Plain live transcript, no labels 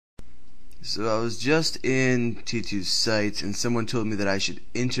So I was just in T2's site and someone told me that I should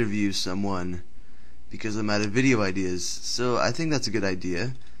interview someone because I'm out of video ideas. So I think that's a good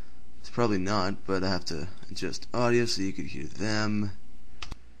idea. It's probably not, but I have to adjust audio so you could hear them.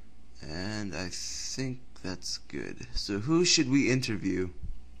 And I think that's good. So who should we interview?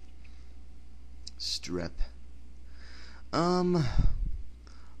 Strep.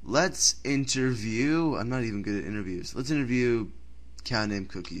 Let's interview... I'm not even good at interviews. Let's interview Cow Named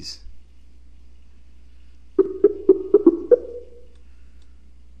Cookies.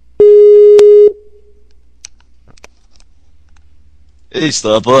 Hey,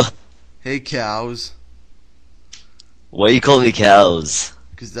 Slapper. Hey, Cows. Why you call me Cows?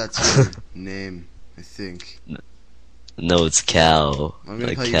 Because that's your name, I think. No, it's Cow. I'm gonna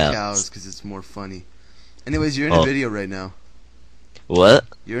like call you Cows because it's more funny. Anyways, you're in a video right now. What?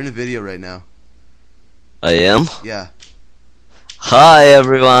 You're in a video right now. I am? Yeah. Hi,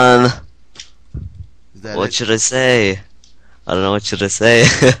 everyone. Is that What it? should I say? I don't know what should I say.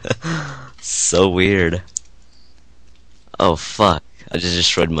 So weird. Oh, fuck. I just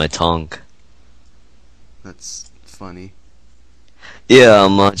destroyed my tongue. That's funny. Yeah,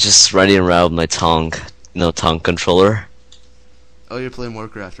 I'm just running around with my tongue. No tongue controller. Oh, you're playing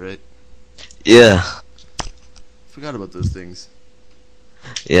Warcraft, right? Yeah. Forgot about those things.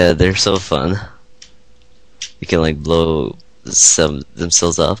 Yeah, they're so fun. You can like blow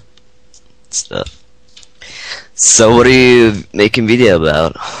themselves up. Stuff. So what are you making video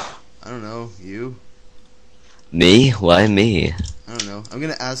about? I don't know. You? Me? Why me? I don't know. I'm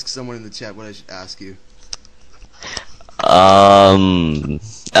gonna ask someone in the chat what I should ask you.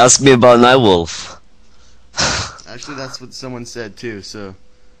 Ask me about Nightwolf. Actually, that's what someone said too. So,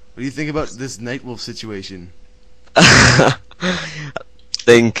 what do you think about this Nightwolf situation?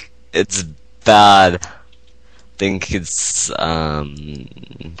 Think it's bad. Think it's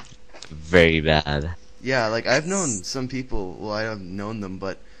very bad. Yeah, like I've known some people. Well, I haven't known them,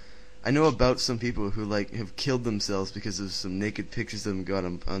 but I know about some people who like have killed themselves because of some naked pictures of them got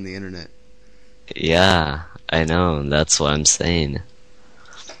on the internet. Yeah, I know. That's what I'm saying.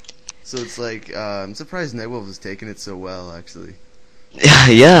 So it's like I'm surprised Nightwolf is taking it so well, actually.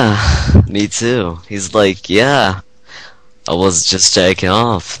 Yeah, me too. He's like, yeah, I was just jacking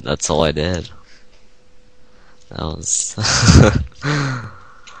off. That's all I did. That was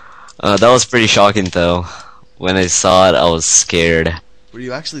that was pretty shocking though. When I saw it, I was scared. Were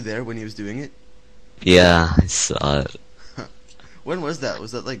you actually there when he was doing it? Yeah, I saw it. When was that?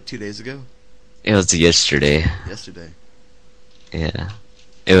 Was that like 2 days ago? It was yesterday. Yesterday. Yeah,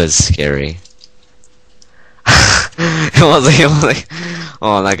 it was scary. it was like,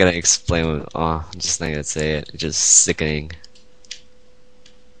 oh, I'm not gonna explain. Oh, I'm just not gonna say it. It's just sickening.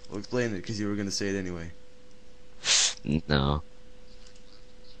 Well, explain it because you were gonna say it anyway. No.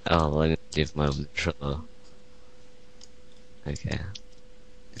 Oh, let me give my intro. Okay.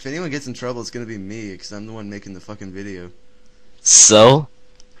 If anyone gets in trouble, it's gonna be me because I'm the one making the fucking video. So,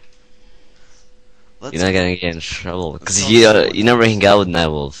 Let's you're not gonna get in trouble because call you someone. you never hang out with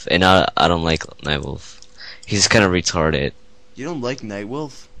Nightwolf, and I don't like Nightwolf. He's kind of retarded. You don't like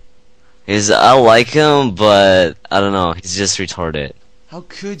Nightwolf? I like him, but I don't know. He's just retarded. How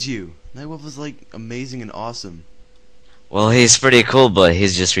could you? Nightwolf is like amazing and awesome. Well, he's pretty cool, but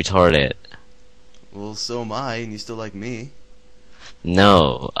he's just retarded. Well, so am I, and you still like me.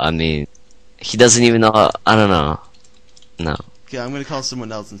 No, I mean, he doesn't even know. I don't know. No. Okay, I'm gonna call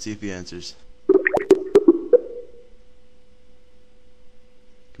someone else and see if he answers.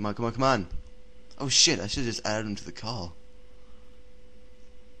 Come on, come on, come on. Oh shit, I should've just added him to the call.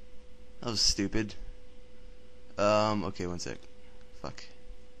 That was stupid. Okay, one sec. Fuck.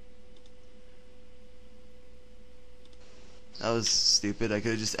 That was stupid. I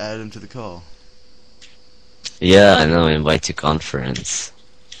could've just added him to the call. Yeah, I know. Invite to conference.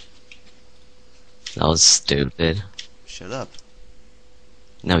 That was stupid. Shut up.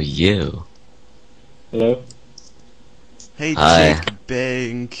 No, you. Hello? Hey, Hi. Jake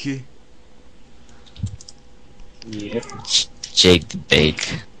Bank. Yeah. Jake the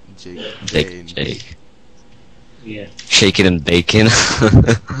Bake. Jake Bake Bank. Jake. Yeah. Shaking and bacon.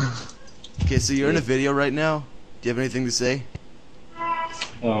 Okay, so you're in a video right now. Do you have anything to say?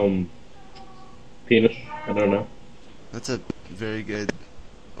 Penis? I don't know. That's a very good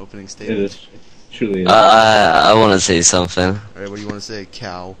opening It statement. is. It truly is. I want to say something. Alright, what do you want to say?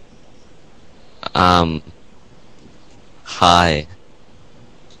 Cow. Hi.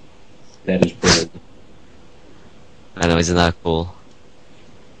 That is brilliant. I know, isn't that cool?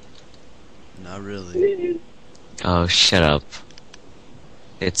 Not really. Oh, shut up.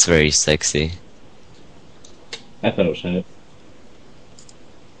 It's very sexy. I thought it was hot.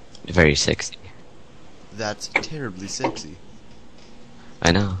 Very sexy. That's terribly sexy.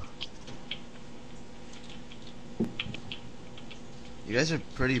 I know. You guys are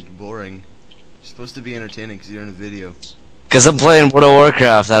pretty boring. You're supposed to be entertaining because you're in a video. Cause I'm playing World of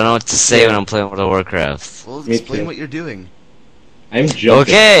Warcraft. I don't know what to say when I'm playing World of Warcraft. Well, Me explain too. what you're doing. I'm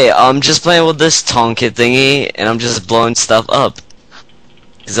jumping. Okay, I'm just playing with this Tonka thingy, and I'm just blowing stuff up.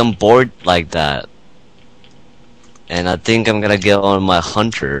 Cause I'm bored like that. And I think I'm gonna get on my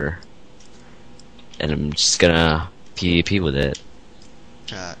hunter. And I'm just gonna PvP with it.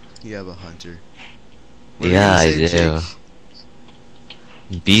 Ah, you have a hunter. What are Yeah, I you gonna do. say,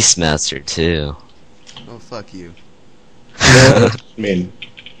 Jake? Beastmaster too. Oh, fuck you. No, I mean,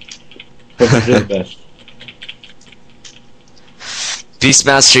 Hunters are the best.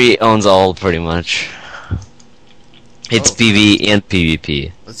 Beastmaster owns all pretty much. It's Oh. PvE and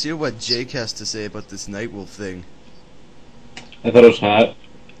PvP. Let's hear what Jake has to say about this Nightwolf thing. I thought it was hot.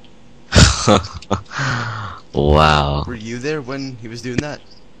 Wow. Were you there when he was doing that?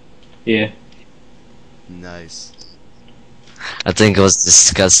 Yeah. Nice. I think it was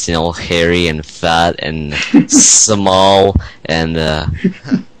disgusting, all hairy and fat and small and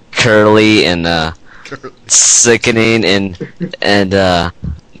curly and Girl. sickening and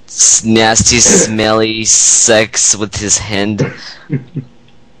nasty, smelly sex with his hand.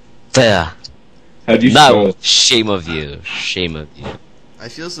 There. How do you No, smell it? shame of you. Shame of you. I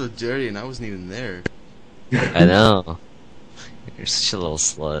feel so dirty and I wasn't even there. I know. You're such a little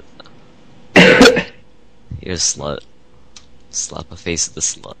slut. You're a slut. Slap a face of the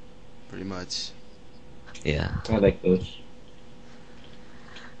slut. Pretty much. Yeah. I like those.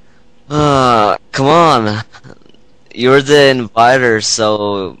 Come on. You're the inviter,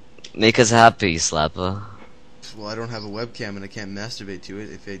 so make us happy, Slappa. Well, I don't have a webcam and I can't masturbate to it.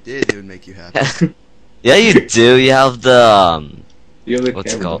 If I did, it would make you happy. Yeah, you do. You have the You have the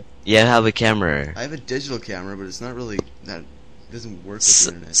what's it camera. called? Yeah, have a camera. I have a digital camera, but it's not really that. It doesn't work with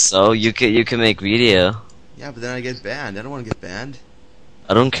the internet. So you can make video. Yeah, but then I get banned. I don't want to get banned.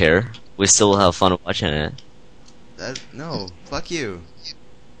 I don't care. We still have fun watching it. No, fuck you.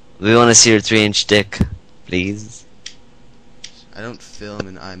 We want to see your 3-inch dick, please. I don't film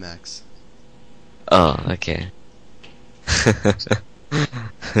in IMAX. Oh, okay.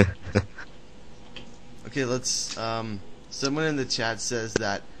 Okay, let's. Someone in the chat says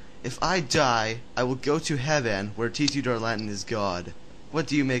that if I die, I will go to heaven where T2 Darlanton is God. What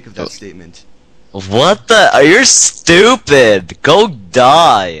do you make of that statement? What the? Are you stupid? Go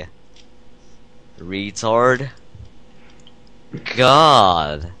die, retard.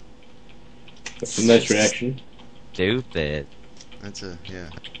 God. That's a nice reaction. Stupid. That's yeah.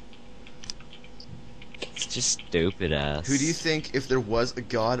 It's just stupid ass. Who do you think, if there was a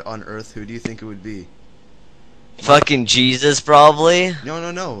God on Earth, who do you think it would be? Fucking Jesus, probably.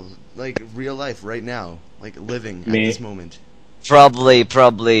 No. Like real life, right now, like living Me. at this moment.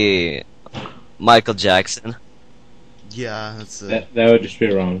 Probably Michael Jackson. Yeah, that's That would just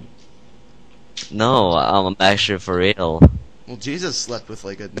be wrong. No, I'm actually for real. Well, Jesus slept with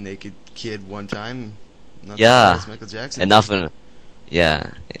like a naked kid one time. Not Yeah. as Michael Jackson. And nothing.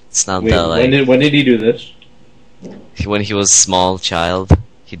 Yeah, it's not Wait, that like when did he do this? when he was small child,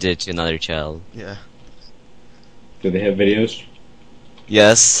 he did to another child. Yeah. Do they have videos?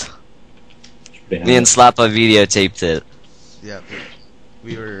 Yes, They me and Slappa videotaped it. Yeah. But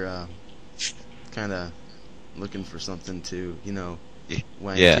we were kind of looking for something to,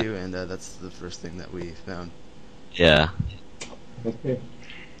 wank Yeah. to, and that's the first thing that we found. Yeah, Okay.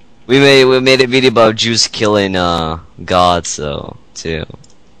 we made a video about Jews killing God, so too.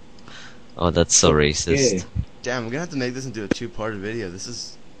 Oh, that's so racist. Okay. Damn, we're gonna have to make this into a two-part video. This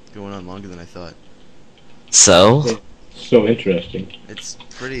is going on longer than I thought. So So interesting. It's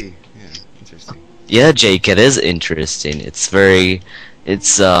pretty, interesting. yeah, Jake, it is interesting. It's very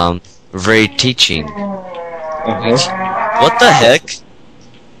teaching. Uh-huh. What the heck?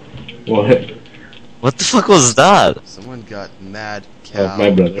 What? What the fuck was that? Someone got mad cow. Oh, my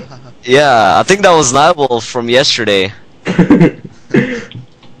brother. Yeah, I think that was Nibel from yesterday.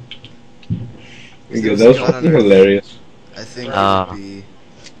 Yeah, that was fucking hilarious. I think it would be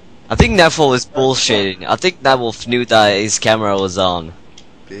I think Neville is bullshitting. I think Neville knew that his camera was on.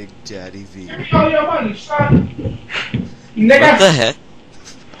 Big Daddy V. Show your money, son. What the heck?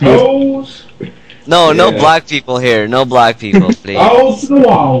 Toes. No Yeah. black people here. No black people, please. Balls to the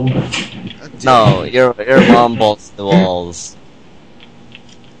wall. God damn. No, your mom balls to the walls.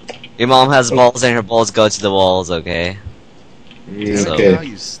 Your mom has balls and her balls go to the walls, okay? Damn, So- Okay. Cow,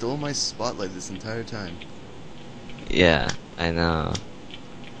 you stole my spotlight this entire time. Yeah, I know.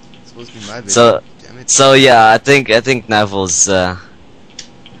 It's supposed to be my video. So- Damn it. So yeah, I think Neville's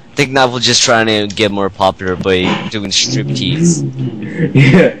think Nav was just trying to get more popular by doing striptease.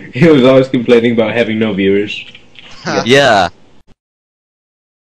 Yeah, he was always complaining about having no viewers. Yeah.